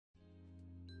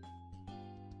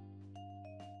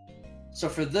So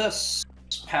for this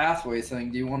pathway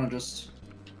thing, do you want to just...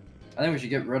 I think we should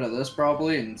get rid of this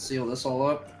probably and seal this all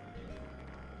up.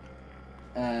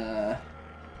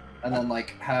 And then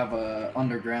like have a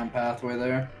underground pathway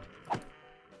there.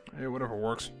 Hey, whatever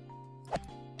works.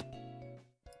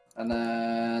 And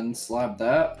then slab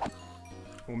that.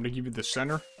 Want me to give you the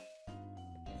center?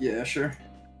 Yeah, sure.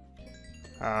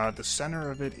 The center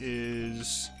of it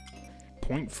is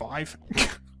 0.5.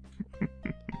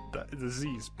 The Z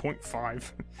is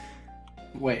 0.5.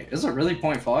 Wait, is it really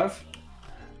 0.5?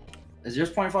 Is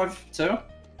yours 0.5 too?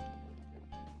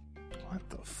 What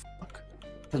the fuck?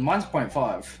 Because mine's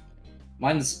 0.5.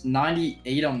 Mine's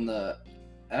 98 on the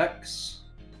X.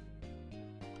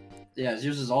 Yeah,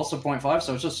 yours is also 0.5,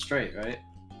 so it's just straight, right?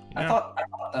 Yeah. I thought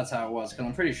that's how it was, because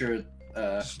I'm pretty sure...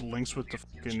 Just links with the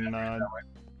fucking,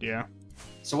 yeah.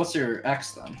 So what's your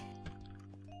X then?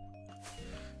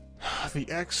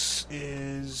 The X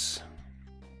is...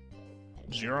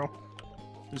 0.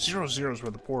 0, 0 is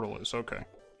where the portal is, okay.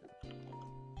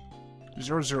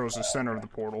 0, 0 is the center of the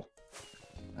portal.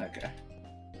 Okay.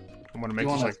 I'm gonna make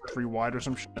this like 3 wide or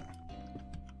some shit.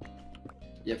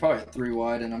 Yeah, probably 3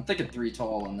 wide, and I'm thinking 3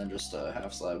 tall, and then just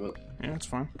half slab it. Yeah, that's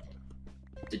fine.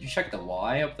 Did you check the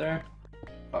Y up there?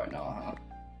 Probably not, huh?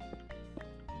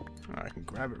 I can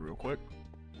grab it real quick.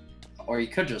 Or you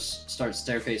could just start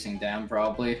staircasing down,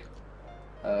 probably,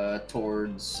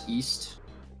 towards east.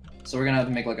 So we're gonna have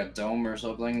to make like a dome or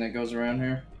something that goes around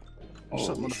here. What's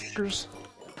up, motherfuckers?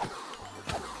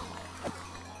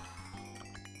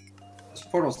 This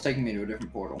portal's taking me to a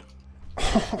different portal.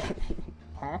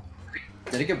 Huh?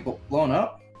 Did it get blown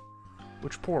up?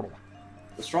 Which portal?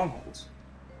 The strongholds.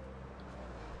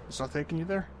 It's not taking you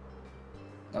there?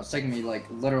 No, it's taking me like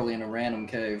literally in a random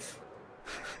cave.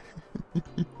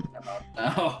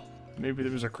 No. Maybe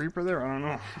there was a creeper there? I don't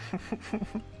know.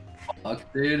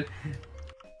 Fuck, dude.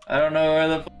 I don't know where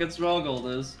the fucking stronghold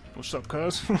is. What's up,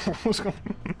 cuz? What's going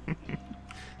on?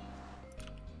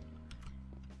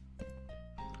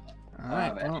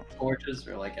 Alright, well. Torches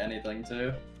or like anything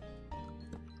too.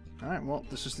 Alright, well,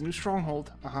 this is the new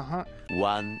stronghold.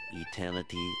 One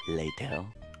eternity later.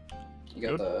 You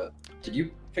got the... Did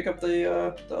you pick up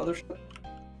the other shit?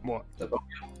 What? The boat?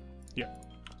 Yeah.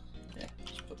 Yeah,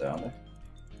 just put that on there.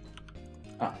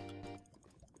 Ah.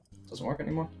 Doesn't work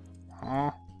anymore?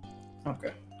 Huh?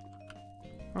 Okay.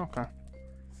 Okay.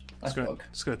 Nice bug.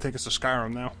 It's gonna take us to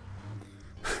Skyrim now.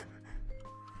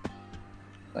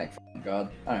 Thank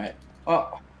God. Alright.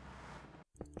 Oh!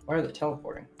 Why are they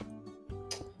teleporting?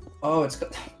 Oh, it's...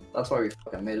 That's why we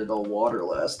fucking made it all water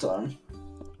last time.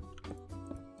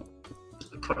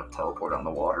 Put a teleport on the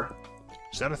water.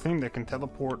 Is that a thing that can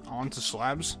teleport onto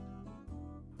slabs?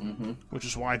 Mm-hmm. Which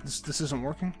is why this isn't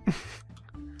working?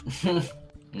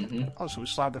 Mm-hmm. Oh, so we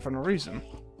slabbed it for no reason.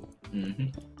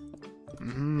 Mm-hmm.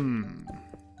 Mm-hmm.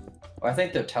 Well, I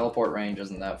think the teleport range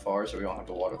isn't that far, so we don't have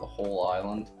to water the whole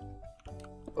island.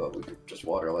 But we could just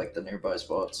water, like, the nearby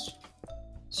spots.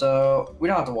 So, we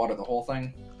don't have to water the whole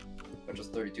thing. We're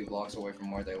just 32 blocks away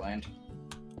from where they land.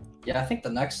 Yeah, I think the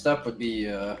next step would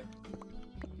be,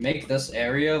 make this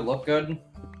area look good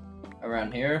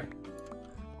around here.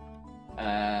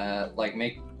 Like,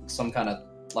 make some kind of,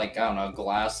 like, I don't know,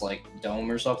 glass, like, dome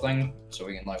or something, so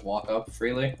we can, like, walk up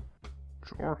freely.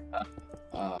 Sure.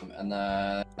 And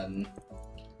then...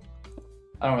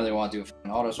 I don't really want to do an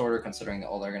auto sorter, considering that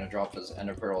all they're going to drop is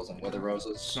ender pearls and wither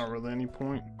roses. It's not really any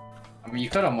point. I mean,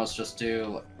 you could almost just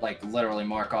do, like, literally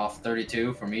mark off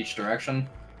 32 from each direction.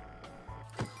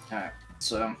 Alright,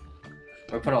 so...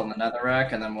 we'll put it on the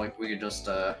netherrack, and then, like, we could just,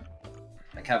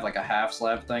 like, have, like, a half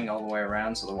slab thing all the way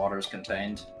around so the water is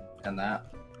contained in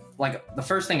that. Like, the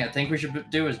first thing I think we should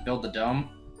do is build the dome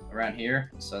around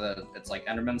here so that it's, like,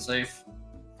 enderman safe.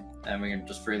 And we can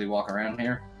just freely walk around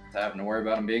here without having to worry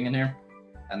about them being in here.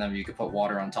 And then you could put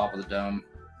water on top of the dome.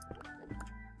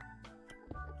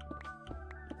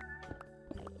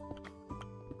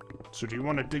 So do you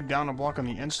want to dig down a block on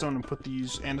the end stone and put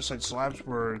these andesite slabs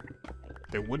where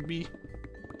they would be?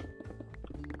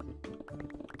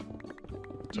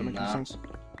 Does that make any sense?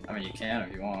 I mean, you can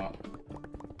if you want.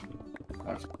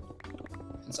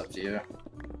 It's up to you.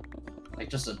 Like,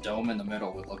 just a dome in the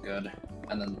middle would look good.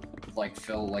 And then, like,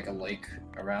 fill, like, a lake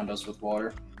around us with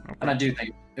water. Okay. And I do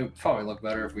think it would probably look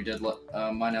better if we did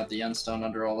mine out the end stone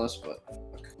under all this, but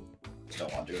fuck, just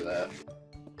don't want to do that.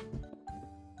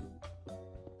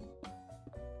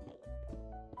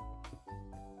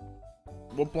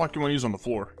 What block do you want to use on the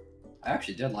floor? I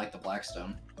actually did like the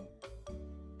blackstone.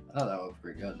 I thought that looked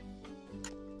pretty good.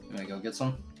 You wanna go get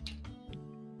some?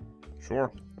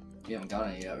 Sure. You haven't got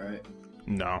any yet, right?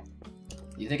 No.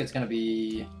 You think it's gonna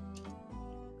be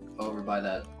over by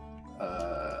that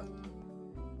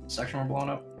section we're blowing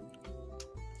up.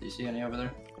 Do you see any over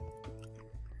there?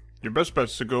 Your best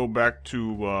bet's to go back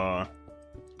to,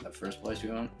 That first place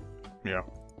we went? yeah.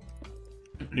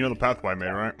 You know the pathway I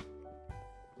made, right?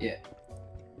 Yeah.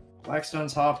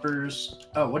 Blackstone's hoppers.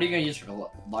 Oh, what are you gonna use for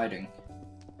lighting?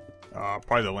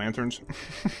 Probably the lanterns.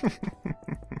 Do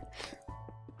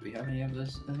we have any of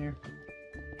this in here?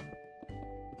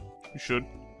 You should.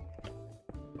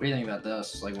 What do you think about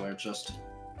this? Like, where it's just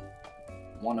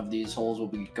one of these holes will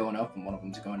be going up and one of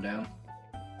them's going down?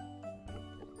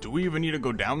 Do we even need to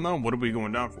go down, though? What are we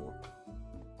going down for?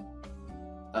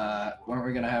 Weren't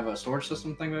we gonna have a storage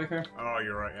system thing back here? Oh,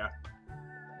 you're right, yeah.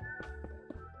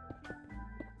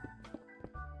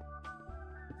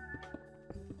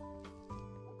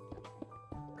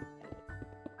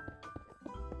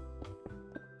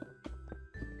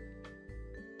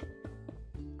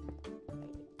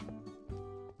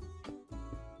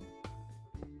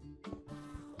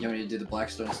 You want me to do the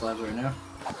Blackstone slabs right now?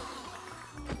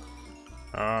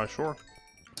 Sure.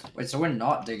 Wait, so we're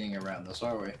not digging around this,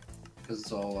 are we? Because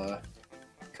it's all,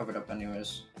 covered up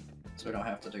anyways. So we don't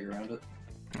have to dig around it.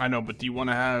 I know, but do you want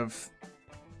to have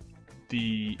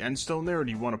the end stone there, or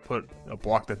do you want to put a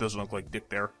block that doesn't look like dick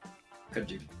there? Could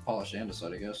do polished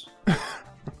andesite, I guess.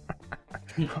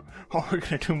 Oh, we're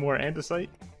gonna do more andesite?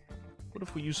 What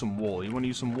if we use some wool? You want to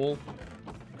use some wool?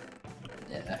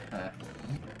 Yeah.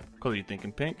 Cause you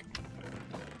thinking pink?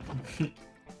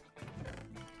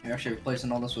 You're actually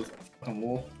replacing all this with fucking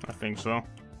wool? I think so.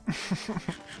 Oh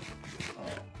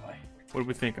my. What are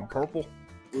we thinking? Purple?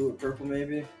 Ooh, purple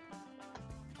maybe?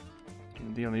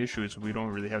 The only issue is we don't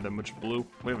really have that much blue.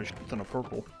 We have a shit ton of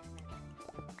purple.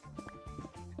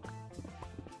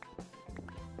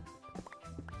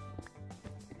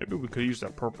 Maybe we could use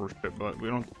that purple shit, but we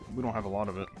don't have a lot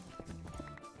of it.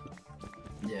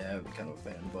 Yeah, it'd be kind of a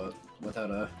pain, but without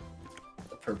a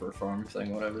purple farm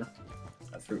thing, whatever.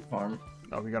 A fruit farm.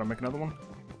 Oh, we gotta make another one?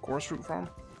 Chorus fruit farm?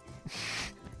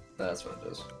 That's what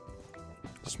it is.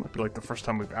 This might be like the first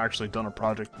time we've actually done a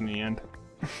project in the end.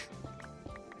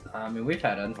 I mean, we've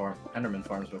had enderman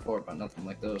farms before, but nothing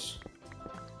like this.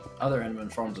 Other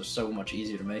enderman farms are so much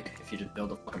easier to make if you just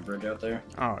build a fucking bridge out there.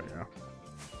 Oh, yeah.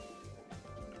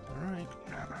 Alright.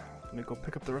 Let me go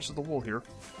pick up the rest of the wool here.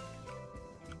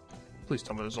 Please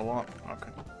tell me there's a lot.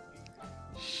 Okay.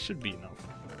 Should be enough.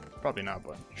 Probably not,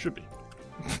 but should be.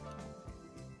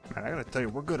 Man, I gotta tell you,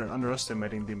 we're good at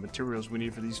underestimating the materials we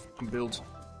need for these fucking builds.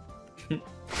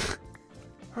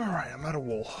 Alright, I'm out of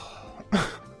wool.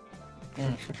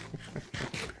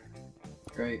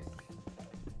 Great.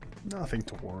 Nothing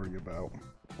to worry about.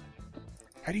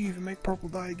 How do you even make purple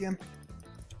dye again?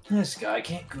 This guy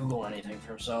can't Google anything for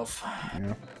himself.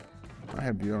 Yeah. I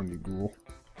have the only Google.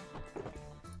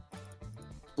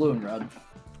 Blue and red.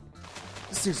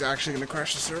 This thing's actually gonna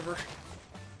crash the server.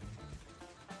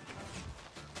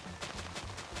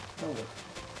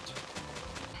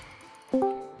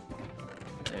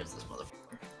 There's this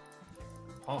motherfucker.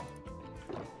 Oh.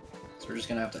 So we're just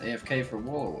gonna have to AFK for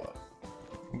wool or what?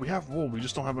 We have wool, we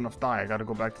just don't have enough dye. I gotta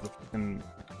go back to the fucking...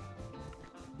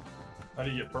 How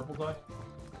do you get purple dye?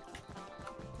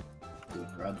 Blue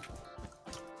and red.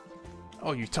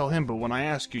 Oh, you tell him, but when I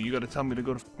ask you, you gotta tell me to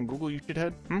go to fucking Google, you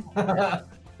shithead? Hmm?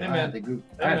 Hey I man.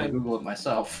 had to Google it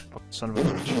myself. Son of a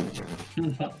bitch.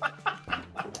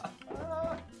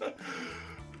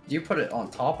 Do you put it on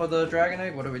top of the dragon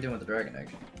egg? What are we doing with the dragon egg?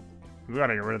 We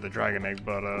gotta get rid of the dragon egg,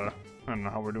 but I don't know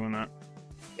how we're doing that.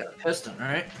 You got a piston,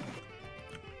 right?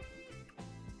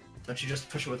 Don't you just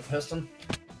push it with a piston?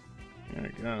 Yeah, I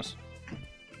guess.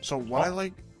 So what I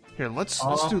like... Here, let's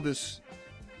do this...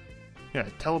 Yeah,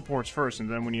 it teleports first, and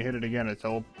then when you hit it again, it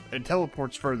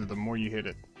teleports further the more you hit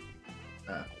it.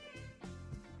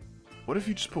 What if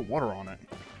you just put water on it?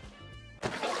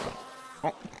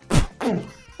 Oh.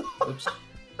 Oops.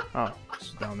 Oh,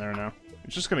 it's down there now.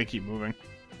 It's just gonna keep moving.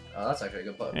 Oh, that's actually a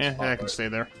good button. Yeah, I can stay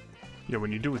there. Yeah,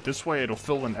 when you do it this way, it'll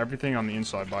fill in everything on the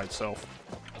inside by itself.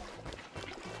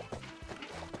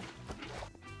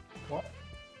 What?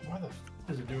 Why the f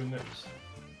is it doing this?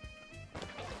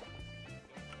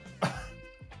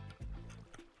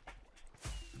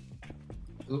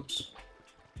 Oops.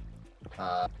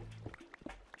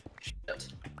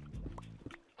 Shit.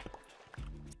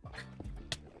 Fuck.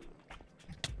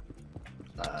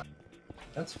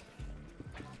 That's...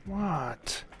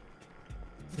 What?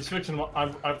 He's fixing. I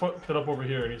put it up over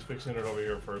here, and he's fixing it over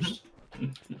here first.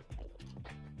 It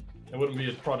wouldn't be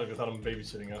a project without him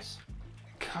babysitting us.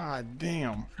 God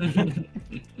damn. I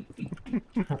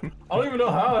don't even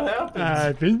know how it happened.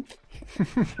 I think.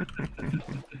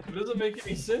 It doesn't make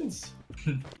any sense.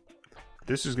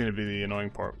 This is going to be the annoying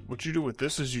part. What you do with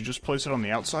this is you just place it on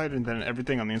the outside, and then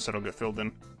everything on the inside will get filled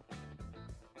in.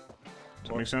 Does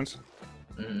that make sense?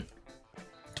 Mm-hmm.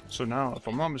 So now, if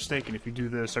I'm not mistaken, if you do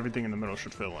this, everything in the middle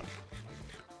should fill in.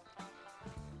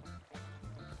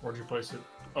 Where'd you place it?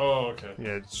 Oh, okay.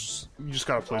 Yeah, you just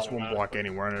gotta place one block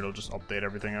anywhere, and it'll just update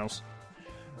everything else.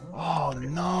 Oh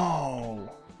no!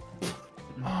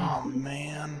 Oh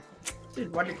man!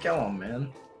 Dude, why'd you kill him,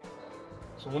 man?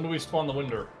 So when do we spawn the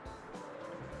window?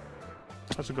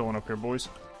 How's it going up here, boys?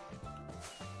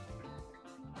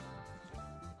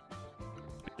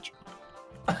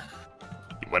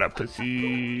 What up,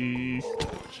 pussy?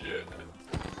 Shit.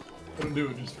 Couldn't do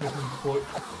it, just foot.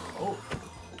 Oh.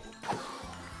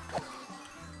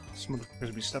 Some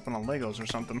motherfuckers be stepping on Legos or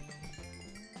something.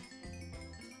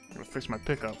 Gotta fix my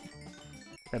pickup.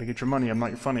 Gotta get your money, I'm not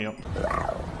your funny up.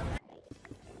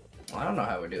 I don't know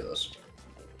how we do this.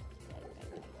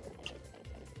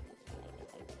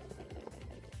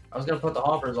 I was gonna put the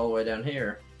hoppers all the way down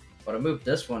here, but I moved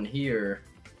this one here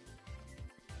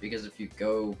because if you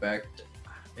go back to...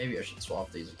 Maybe I should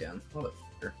swap these again.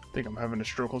 Motherfucker. I think I'm having a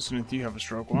stroke listening to you have a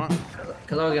stroke, what?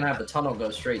 Because I was gonna have the tunnel go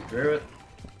straight through it.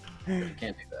 But you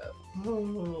can't do that.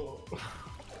 Oh.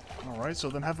 Alright, so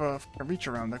then have a reach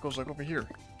around that goes like over here.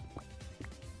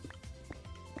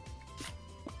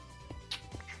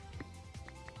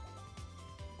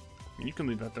 And you can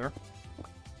leave that there.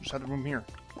 Just have the room here.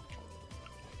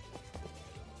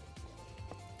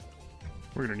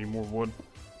 We're gonna need more wood.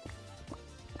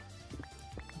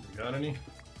 You got any?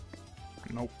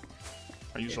 Nope.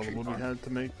 I used all the wood we had to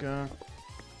make, I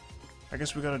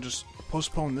guess we gotta just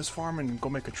postpone this farm and go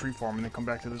make a tree farm and then come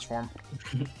back to this farm.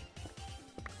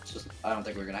 It's just, I don't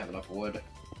think we're gonna have enough wood.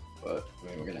 But, I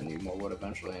mean, we're gonna need more wood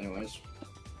eventually anyways.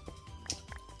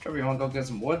 Trevor, you wanna go get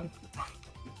some wood?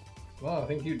 Well, I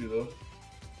think you do though.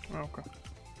 Oh, okay.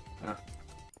 Yeah.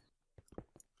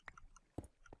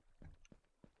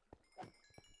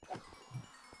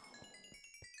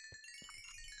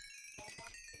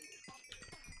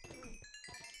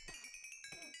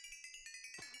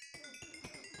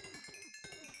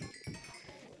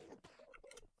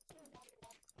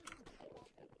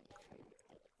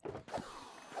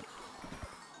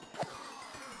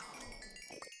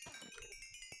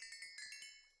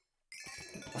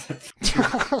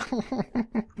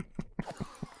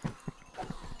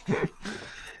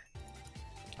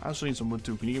 I also need some wood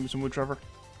too. Can you give me some wood, Trevor?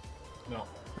 No.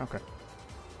 Okay.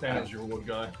 Daniel's your wood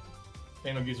guy.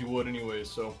 Daniel gives you wood anyways,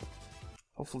 so.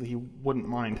 Hopefully he wouldn't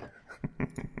mind.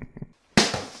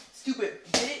 Stupid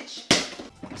bitch!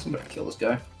 Somebody kill this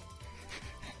guy.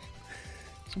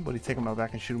 Somebody take him out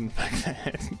back and shoot him in the back of the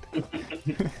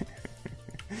head.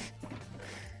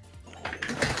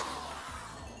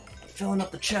 Filling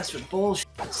up the chest with bullshit.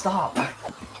 Stop.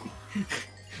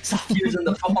 Stop using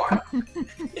the farm.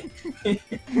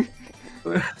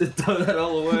 We have to throw that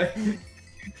all away.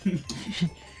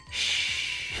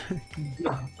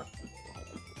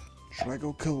 Should I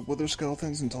go kill wither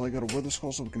skeletons until I got a wither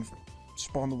skull so we can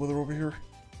spawn the wither over here?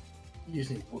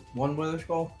 Using one wither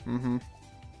skull? Mm-hmm.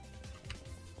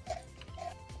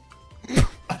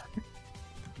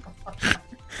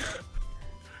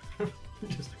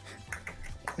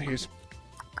 He's...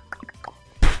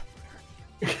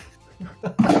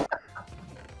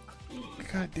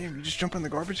 God damn, you just jump in the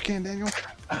garbage can, Daniel?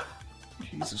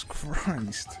 Jesus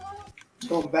Christ. It's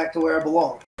going back to where I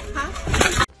belong.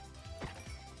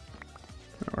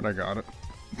 Alright, I got it.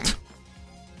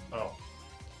 Oh.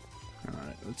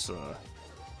 Alright, let's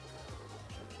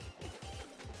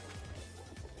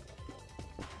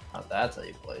Not that's how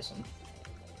you place them.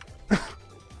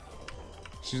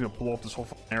 She's gonna blow up this whole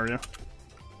fucking area.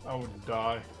 I would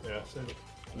die. Yeah, save it.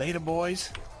 Later,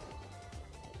 boys.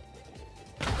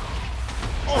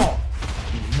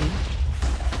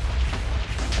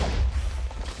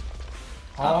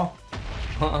 Oh!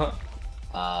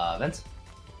 Vince?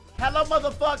 Hello,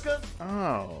 motherfucker!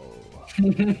 Oh.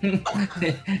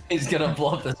 He's gonna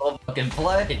blow up this whole fucking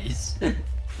place.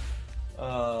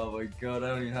 Oh my god, I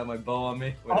don't even have my bow on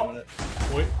me. Wait a minute.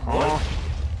 Wait, what?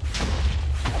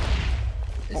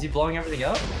 Is he blowing everything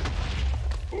up?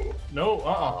 No,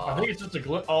 I think it's just a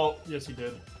glitch. Oh, yes, he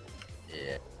did.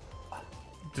 Yeah.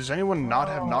 Does anyone not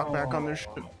have knockback on their shit?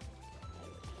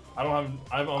 I don't have.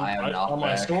 I have on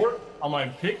my knockback. sword, on my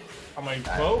pick, on my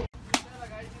bow.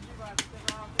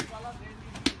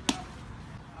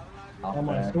 On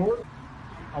my sword,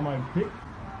 on my pick,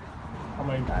 on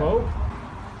my bow.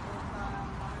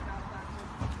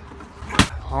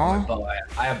 Huh? Bow.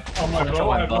 I have On my punch bow,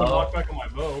 on I my have no bow. knockback on my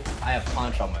bow. I have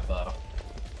punch on my bow.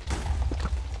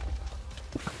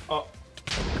 Oh.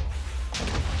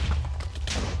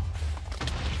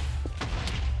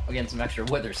 We're getting some extra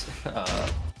withers.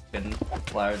 Getting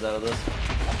flowers out of this.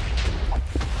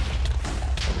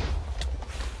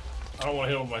 I don't want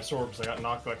to hit him with my sword because I got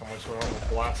knocked back on my sword. I don't want to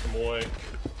blast him away.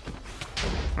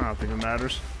 I don't think it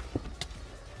matters.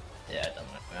 Yeah, it doesn't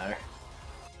matter.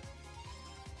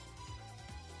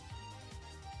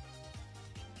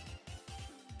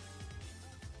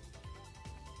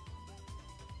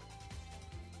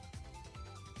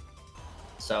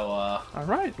 So,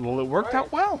 Alright, well, it worked out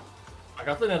well. I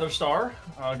got the Nether Star.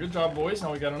 Good job, boys.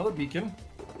 Now we got another beacon.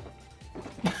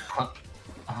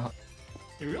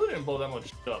 He really didn't blow that much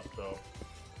shit up, though.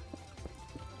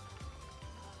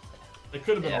 It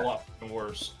could have been a lot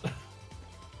worse.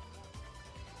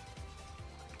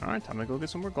 Alright, time to go get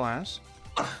some more glass.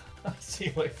 See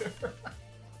you later.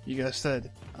 You guys said,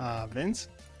 Vince?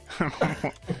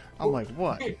 I'm like,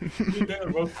 what? Me and Dan are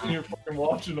both sitting here fucking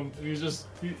watching him, and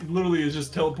he literally is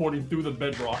just teleporting through the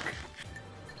bedrock.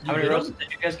 how many roses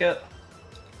did you guys get?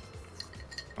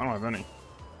 I don't have any.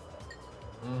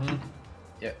 Mm-hmm.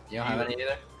 Yeah, you don't have any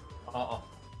either? Uh-uh.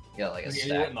 You got like a You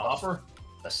stack. in the hopper?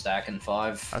 A stack and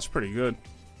 5. That's pretty good.